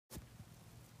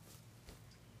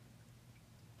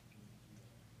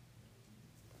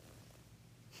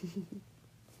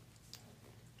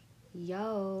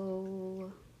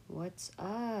Yo, what's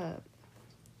up?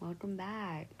 Welcome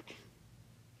back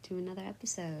to another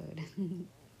episode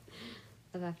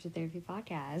of After Therapy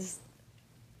Podcast.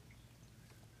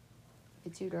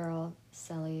 It's your girl,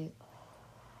 Sally,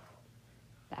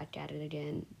 back at it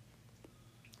again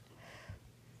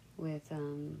with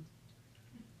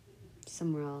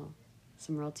some real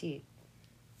tea.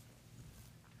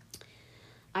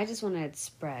 I just want to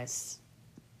express,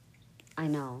 I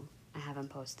know I haven't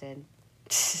posted,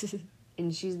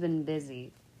 and she's been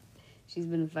busy. She's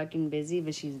been fucking busy,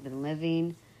 but she's been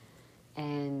living,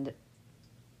 and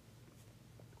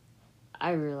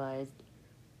I realized,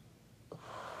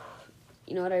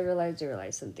 you know what I realized? I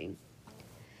realized something.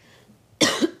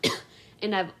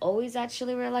 And I've always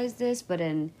actually realized this, but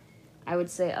in, I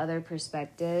would say, other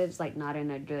perspectives, like not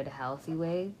in a good, healthy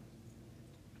way.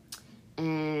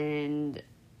 And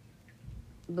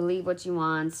believe what you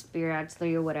want,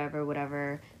 spiritually or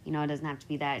whatever, you know, it doesn't have to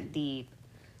be that deep.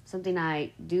 Something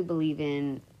I do believe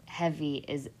in heavy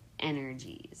is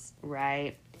energies,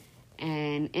 right?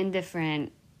 And in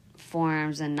different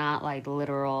forms and not like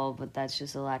literal, but that's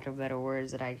just a lack of better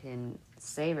words that I can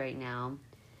say right now.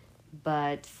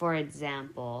 But for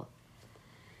example,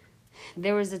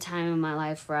 there was a time in my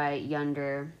life right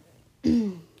younger,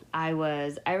 I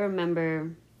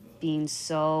remember being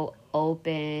so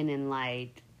open and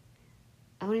like,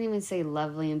 I wouldn't even say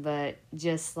lovely, but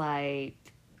just like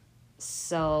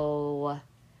so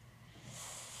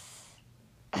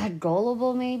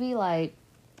gullible maybe. Like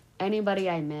anybody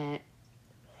I met,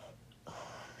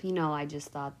 you know, I just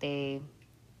thought they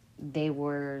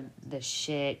were the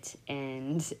shit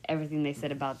and everything they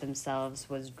said about themselves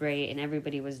was great and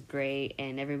everybody was great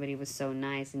and everybody was so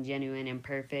nice and genuine and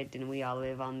perfect and we all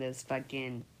live on this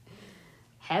fucking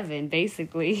heaven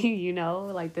basically, you know,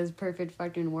 like this perfect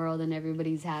fucking world and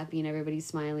everybody's happy and everybody's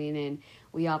smiling and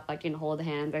we all fucking hold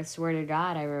hands. I swear to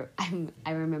God,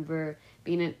 I remember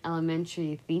being in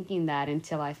elementary thinking that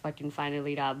until I fucking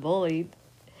finally got bullied,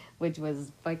 which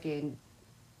was fucking,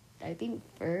 I think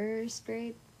first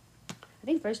grade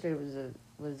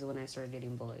was when I started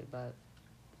getting bullied, but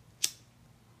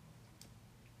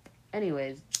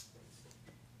anyways,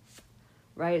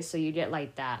 right? So you get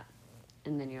like that,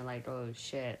 and then you're like, oh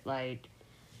shit, like,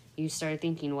 you start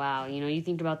thinking, wow, you know, you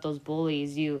think about those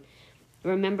bullies, you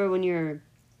remember when you're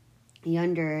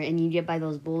younger, and you get by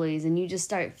those bullies, and you just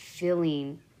start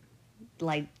feeling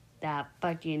like that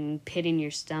fucking pit in your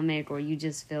stomach, or you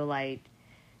just feel like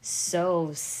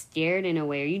so scared in a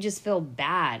way, or you just feel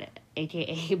bad,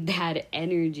 aka bad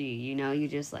energy, you know, you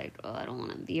just like, oh, I don't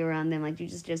want to be around them, like you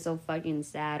just get so fucking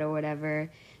sad or whatever,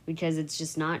 because it's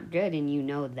just not good, and you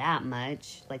know that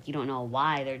much, like you don't know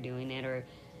why they're doing it, or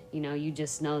you know, you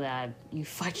just know that you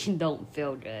fucking don't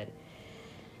feel good.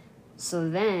 So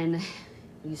then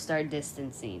you start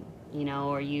distancing, you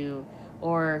know,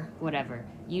 or whatever,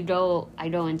 I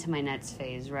go into my next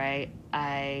phase, right?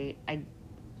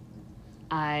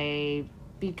 I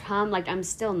become, like, I'm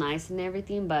still nice and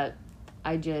everything, but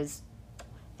I just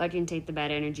fucking take the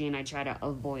bad energy and I try to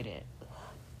avoid it.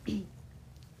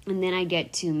 And then I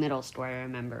get to middle school, I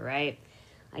remember, right?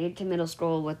 I get to middle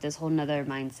school with this whole nother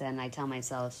mindset, and I tell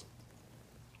myself,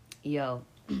 yo,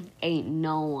 ain't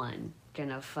no one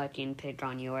gonna fucking pick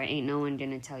on you, or ain't no one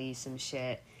gonna tell you some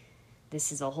shit.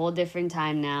 This is a whole different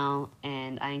time now,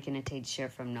 and I ain't gonna take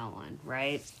shit from no one,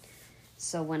 right?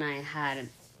 So when I had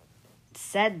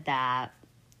said that,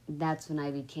 that's when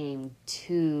I became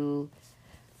too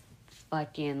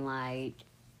fucking like,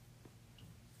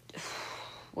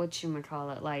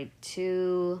 whatchamacallit, like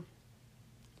too,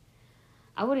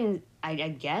 I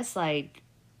guess like,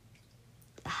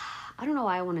 I don't know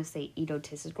why I want to say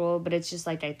egotistical, but it's just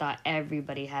like I thought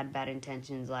everybody had bad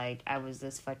intentions, like I was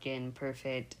this fucking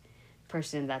perfect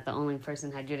person, that the only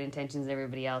person had good intentions,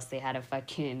 everybody else, they had to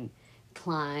fucking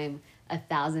climb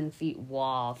 1,000 feet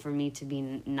wall for me to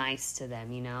be nice to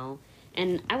them, you know?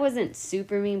 And I wasn't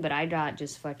super mean, but I got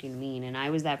just fucking mean, and I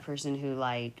was that person who,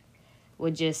 like,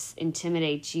 would just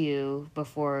intimidate you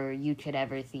before you could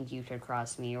ever think you could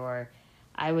cross me, or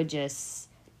I was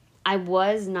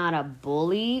not a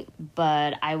bully,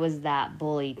 but I was that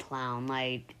bully clown.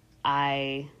 Like,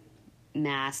 I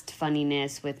masked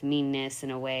funniness with meanness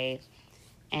in a way,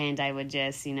 and I would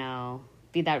just, you know,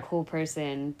 be that cool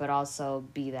person, but also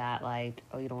be that, like,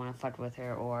 oh, you don't want to fuck with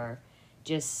her, or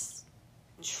just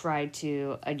try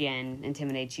to, again,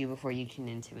 intimidate you before you can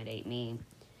intimidate me.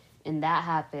 And that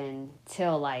happened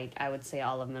till, like, I would say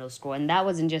all of middle school. And that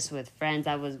wasn't just with friends.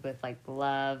 That was with, like,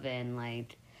 love and,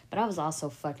 like... But I was also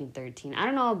fucking 13. I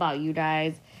don't know about you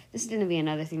guys. This is going to be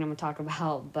another thing I'm going to talk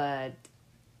about. But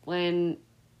when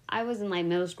I was in, like,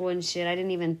 middle school and shit. I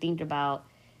didn't even think about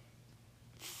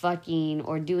fucking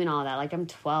or doing all that. Like, I'm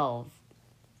 12.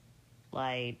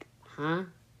 Like, huh?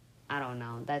 I don't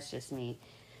know. That's just me.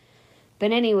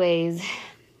 But anyways,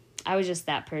 I was just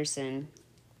that person.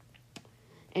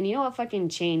 And you know what fucking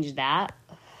changed that?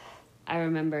 I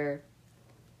remember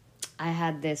I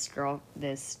had this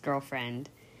girlfriend,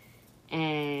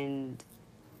 and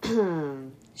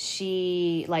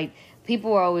she, like,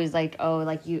 people were always like, oh,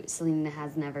 like, Selena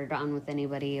has never gotten with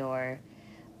anybody, or,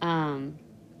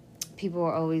 people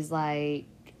were always like,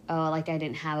 oh, like, I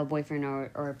didn't have a boyfriend,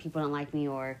 or people don't like me,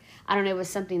 or, I don't know, it was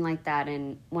something like that,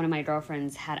 and one of my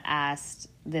girlfriends had asked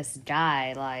this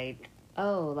guy, like,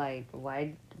 oh, like,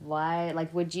 why,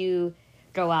 like, would you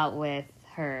go out with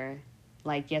her,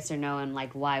 like, yes or no, and,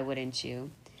 like, why wouldn't you?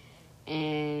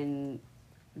 And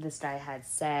this guy had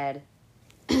said,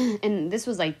 and this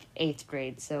was, like, 8th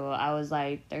grade, so I was,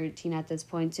 like, 13 at this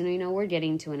point, so, you know, we're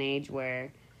getting to an age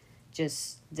where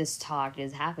just this talk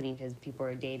is happening because people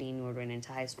are dating, we're going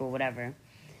into high school, whatever.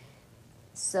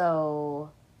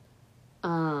 So,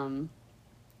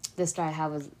 this guy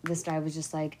was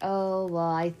just like, oh, well,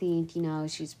 I think, you know,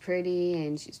 she's pretty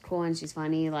and she's cool and she's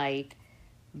funny, like,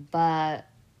 but,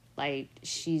 like,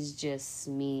 she's just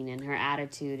mean and her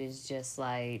attitude is just,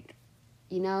 like,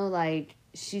 you know, like,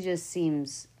 she just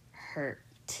seems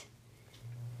hurt.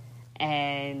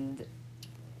 And,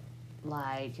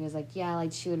 like, he was like, yeah,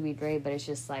 like, she would be great, but it's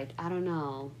just, like, I don't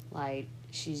know, like,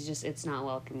 she's just, it's not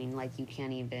welcoming, like, you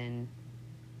can't even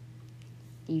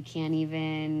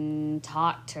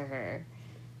talk to her.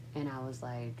 And I was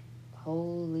like,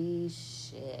 holy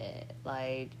shit,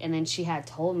 like, and then she had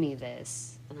told me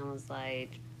this, and I was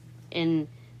like, and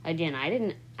again, I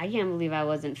can't believe I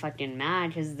wasn't fucking mad,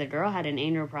 because the girl had an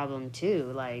anger problem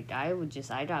too, like, I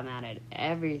got mad at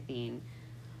everything.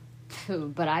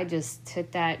 But I just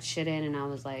took that shit in, and I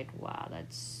was like, wow,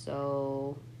 that's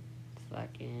so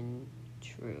fucking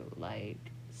true. Like,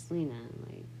 Selena,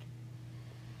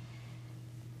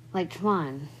 like, come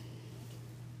on.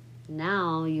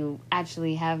 Now you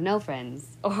actually have no friends.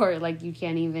 Or, like, you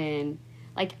can't even,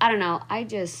 like, I don't know. I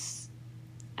just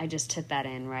took that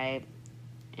in, right?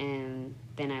 And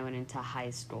then I went into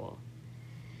high school.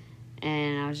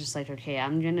 And I was just like, okay,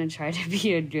 I'm gonna try to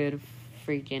be a good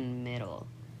freaking middle.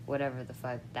 Whatever the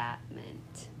fuck that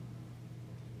meant.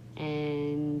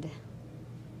 And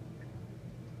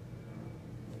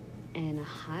in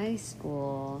high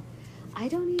school, I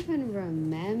don't even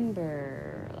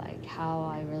remember, like, how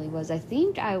I really was. I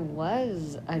think I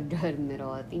was a good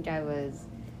middle. I think I was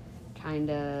kind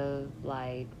of,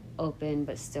 like, open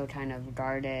but still kind of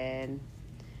guarded.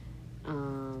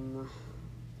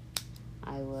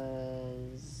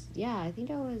 I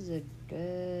think I was a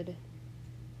good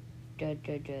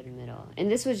middle. And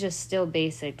this was just still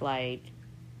basic, like,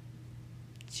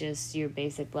 just your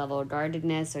basic level of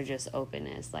guardedness or just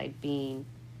openness, like being,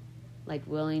 like,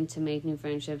 willing to make new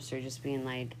friendships, or just being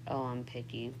like, oh, I'm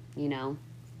picky, you know?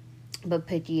 But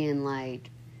picky in, like,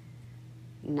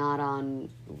 not on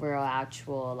real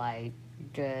actual, like,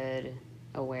 good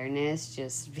awareness,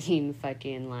 just being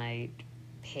fucking, like,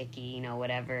 picky, you know,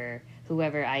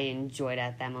 whoever I enjoyed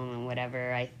at that moment,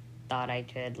 whatever I thought I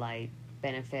could, like,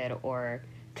 benefit or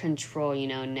control, you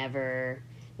know, never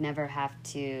have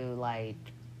to, like,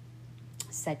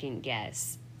 second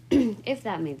guess. If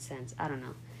that made sense. I don't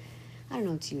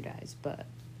know to you guys, but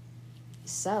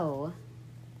so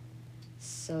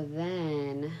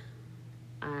then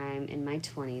I'm in my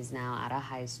 20s now, out of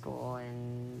high school,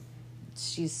 and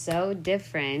she's so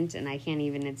different, and I can't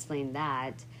even explain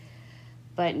that.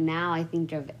 But now I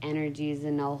think of energies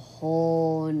in a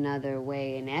whole nother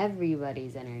way, and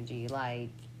everybody's energy. Like,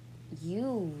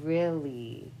 you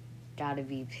really gotta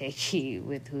be picky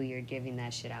with who you're giving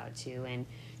that shit out to. And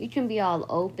you can be all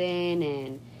open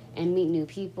and meet new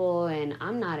people, and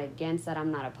I'm not against that.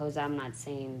 I'm not opposed to that. I'm not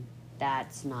saying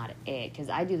that's not it, because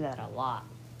I do that a lot.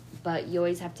 But you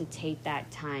always have to take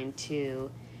that time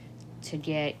to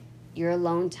get your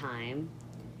alone time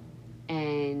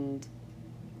and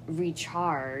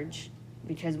recharge,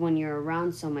 because when you're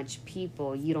around so much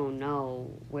people, you don't know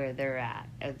where they're at,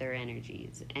 of their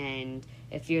energies. And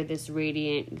if you're this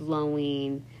radiant,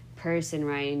 glowing person,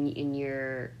 right, and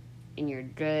you're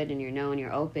good, and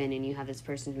you're open, and you have this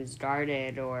person who's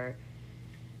guarded, or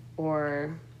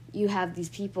you have these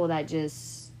people that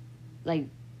just, like,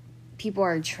 people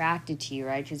are attracted to you,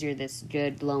 right, because you're this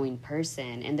good, glowing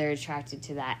person, and they're attracted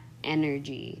to that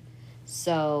energy.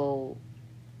 So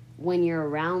when you're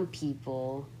around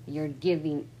people, you're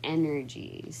giving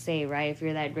energy. Say, right, if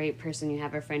you're that great person, you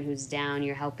have a friend who's down,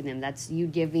 you're helping them. That's you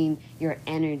giving your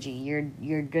energy,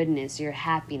 your goodness, your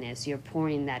happiness. You're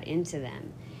pouring that into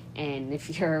them. And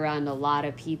if you're around a lot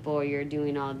of people, or you're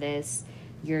doing all this,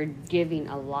 you're giving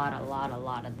a lot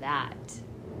of that.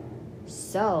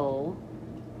 So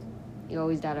you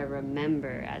always gotta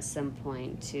remember at some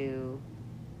point to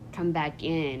come back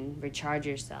in, recharge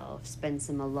yourself, spend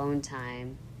some alone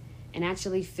time, and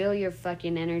actually feel your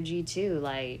fucking energy too.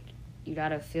 Like, you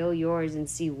gotta feel yours and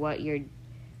see what you're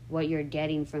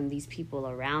getting from these people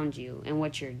around you and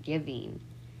what you're giving.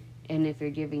 And if you're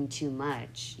giving too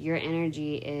much, your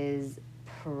energy is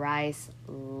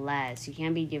priceless. You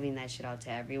can't be giving that shit out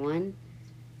to everyone.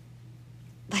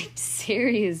 Like,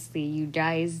 seriously, you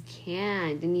guys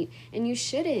can't. And you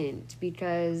shouldn't,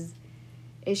 because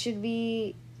it should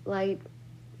be like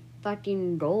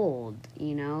fucking gold,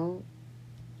 you know?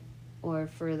 Or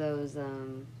for those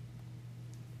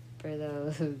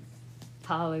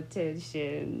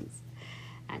politicians.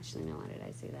 Actually, no, why did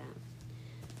I say that?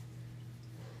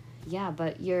 Yeah,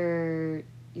 but your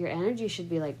energy should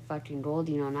be like fucking gold,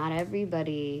 you know? Not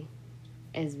everybody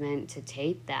is meant to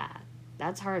take that.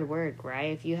 That's hard work,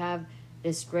 right? If you have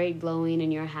this great glowing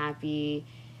and you're happy.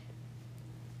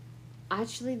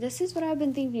 Actually, this is what I've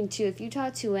been thinking too. If you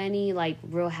talk to any like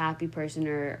real happy person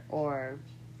or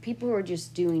people who are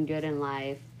just doing good in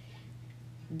life,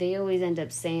 they always end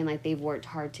up saying like they've worked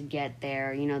hard to get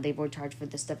there. You know, they've worked hard for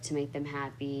the stuff to make them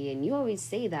happy. And you always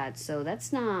say that. So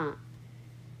that's not...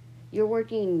 You're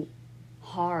working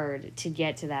hard to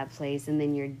get to that place, and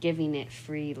then you're giving it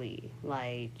freely.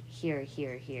 Like, here.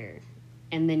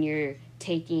 And then you're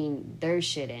taking their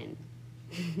shit in.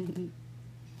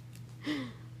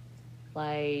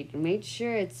 Like, make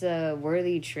sure it's a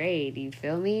worthy trade, you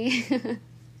feel me?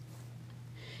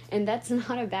 And that's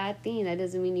not a bad thing. That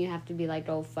doesn't mean you have to be like,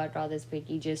 oh, fuck all this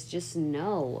picky. Just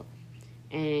know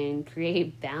and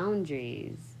create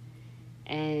boundaries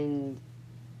and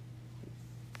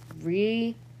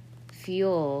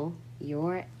refuel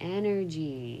your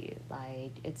energy.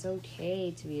 Like, it's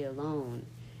okay to be alone.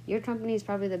 Your company is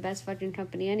probably the best fucking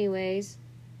company anyways,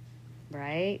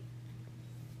 right?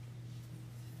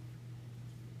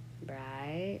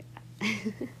 Right?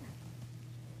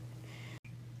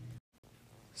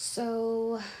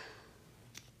 So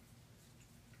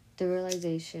the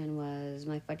realization was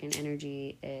my fucking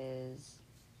energy is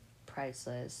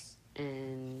priceless,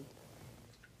 and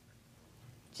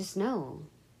just know,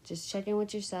 just check in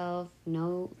with yourself,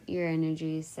 know your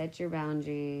energy, set your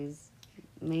boundaries,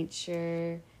 make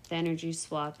sure the energy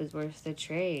swap is worth the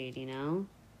trade, you know?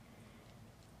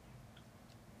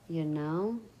 You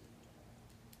know?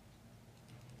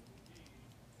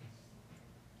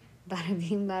 Bada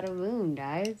bing, bada boom,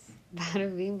 guys.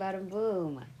 Bada bing, bada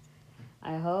boom.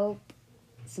 I hope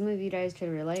some of you guys could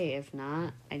relate. If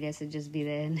not, I guess it'd just be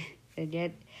the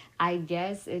I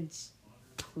guess it's...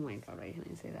 Oh my god, why can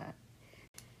I say that?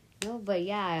 No, but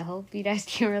yeah, I hope you guys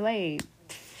can relate.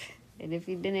 And if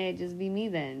you didn't, it'd just be me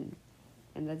then.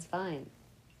 And that's fine.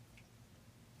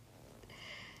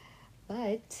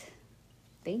 But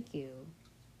thank you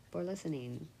for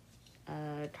listening.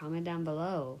 Comment down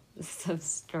below.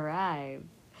 Subscribe.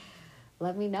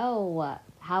 Let me know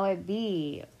how it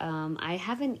be. I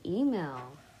have an email.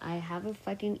 I have a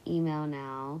fucking email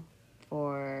now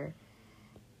for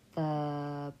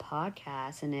the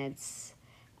podcast, and it's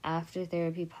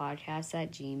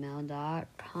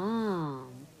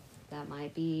aftertherapypodcast@gmail.com. That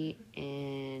might be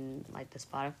in like the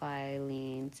Spotify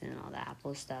links and all the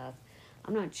Apple stuff.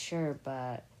 I'm not sure,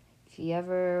 but if you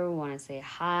ever want to say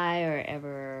hi or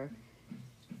ever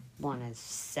want to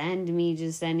send me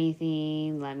just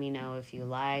anything, let me know if you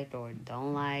liked or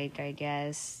don't like, I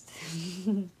guess.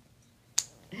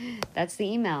 That's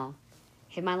the email.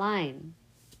 Hit my line.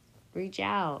 Reach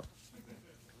out.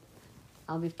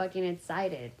 I'll be fucking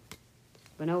excited.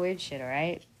 But no weird shit,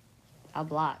 alright? I'll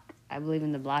block. I believe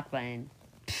in the block button.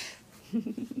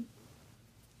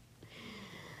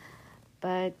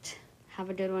 But have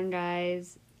a good one,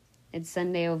 guys. It's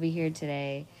Sunday over here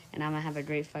today, and I'm gonna have a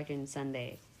great fucking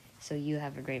Sunday. So you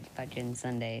have a great fucking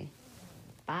Sunday.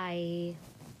 Bye.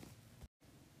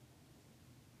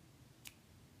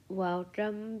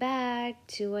 Welcome back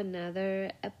to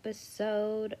another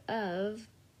episode of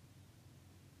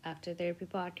After Therapy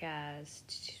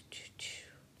Podcast.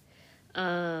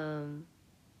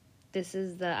 This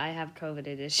is the I have COVID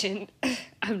edition.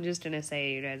 I'm just gonna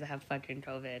say, you guys have fucking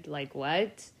COVID. Like,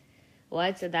 what?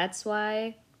 So that's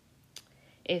why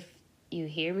if you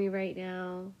hear me right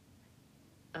now,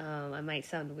 I might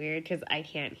sound weird because I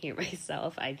can't hear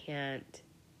myself. I can't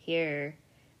hear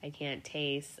I can't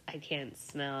taste. I can't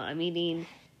smell. I'm eating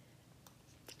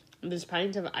this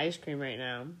pint of ice cream right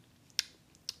now.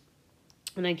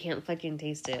 And I can't fucking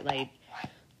taste it. Like,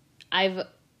 I've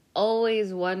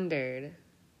always wondered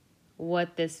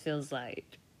what this feels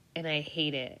like. And I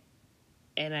hate it.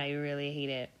 And I really hate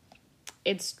it.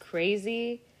 It's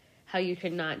crazy how you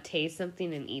could not taste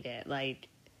something and eat it. Like,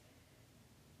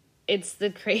 it's the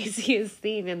craziest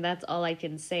thing, and that's all I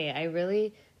can say. I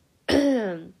really,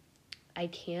 I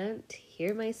can't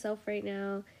hear myself right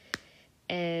now,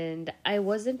 and I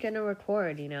wasn't gonna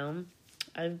record, you know?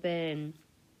 I've been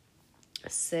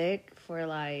sick for,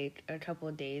 like, a couple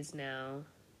of days now.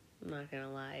 I'm not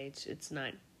gonna lie, it's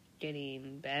not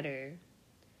getting better.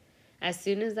 As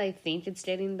soon as I think it's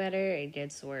getting better, it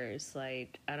gets worse.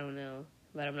 Like, I don't know.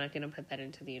 But I'm not going to put that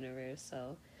into the universe,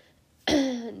 so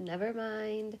never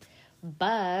mind.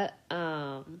 But,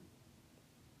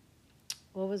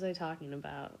 what was I talking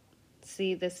about?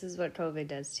 See, this is what COVID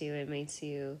does to you. It makes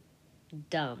you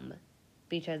dumb.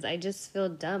 Because I just feel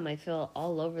dumb. I feel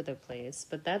all over the place.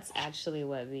 But that's actually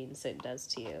what being sick does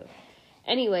to you.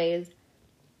 Anyways,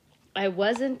 I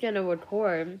wasn't going to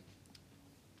record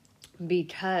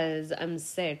because I'm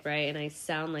sick, right? And I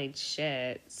sound like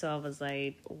shit. So I was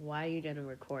like, why are you gonna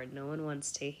record? No one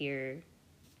wants to hear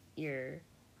your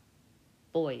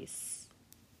voice.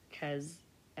 Because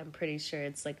I'm pretty sure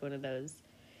it's like one of those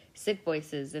sick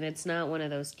voices. And it's not one of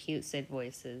those cute sick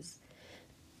voices.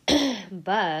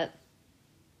 But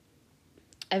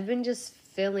I've been just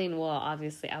feeling, well,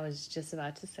 obviously, I was just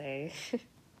about to say...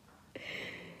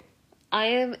 I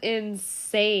am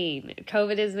insane.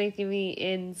 COVID is making me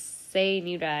insane,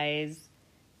 you guys.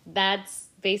 That's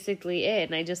basically it.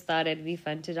 And I just thought it'd be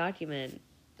fun to document.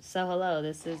 So, hello.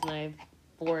 This is my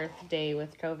 4th day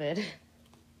with COVID.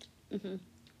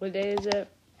 What day is it?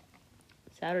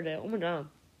 Saturday. Oh, my God.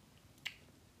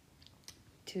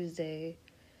 Tuesday.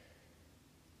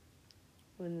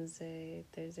 Wednesday,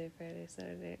 Thursday, Friday,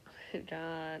 Saturday. Oh my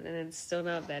God. And it's still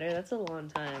not better. That's a long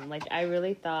time. Like, I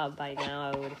really thought by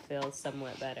now I would feel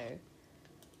somewhat better.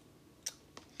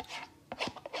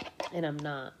 And I'm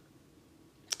not.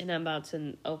 And I'm about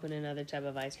to open another tub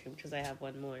of ice cream because I have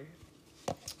one more.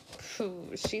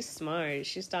 Whew, she's smart.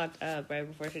 She stocked up right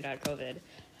before she got COVID.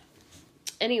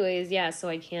 Anyways, yeah, so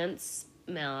I can't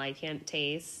smell. I can't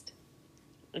taste.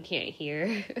 I can't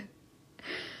hear.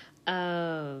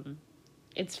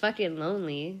 It's fucking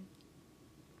lonely.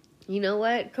 You know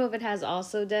what COVID has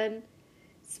also done?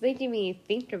 It's making me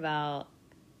think about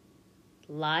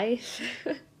life.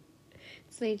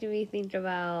 It's making me think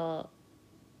about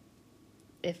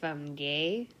if I'm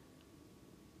gay.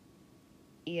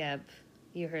 Yep,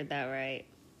 you heard that right.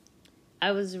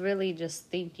 I was really just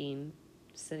thinking,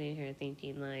 sitting here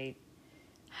thinking, like,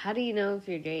 how do you know if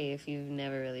you're gay if you've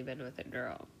never really been with a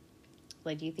girl?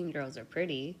 Like, you think girls are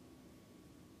pretty.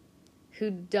 Who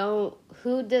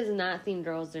does not think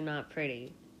girls are not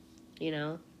pretty? You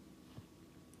know?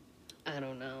 I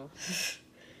don't know.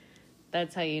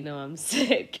 That's how you know I'm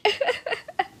sick.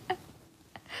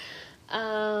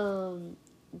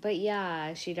 But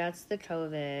yeah, she got the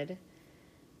COVID,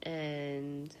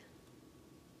 and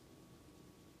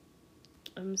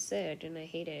I'm sick, and I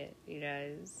hate it, you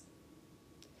guys.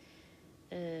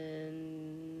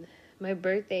 And my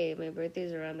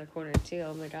birthday's around the corner too.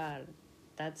 Oh my God.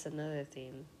 That's another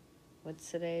thing.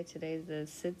 What's today? Today's the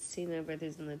 16th. My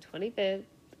birthday's on the 25th.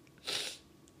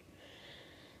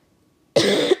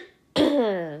 Okay,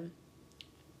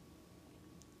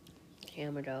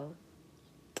 I'm gonna go.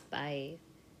 Bye.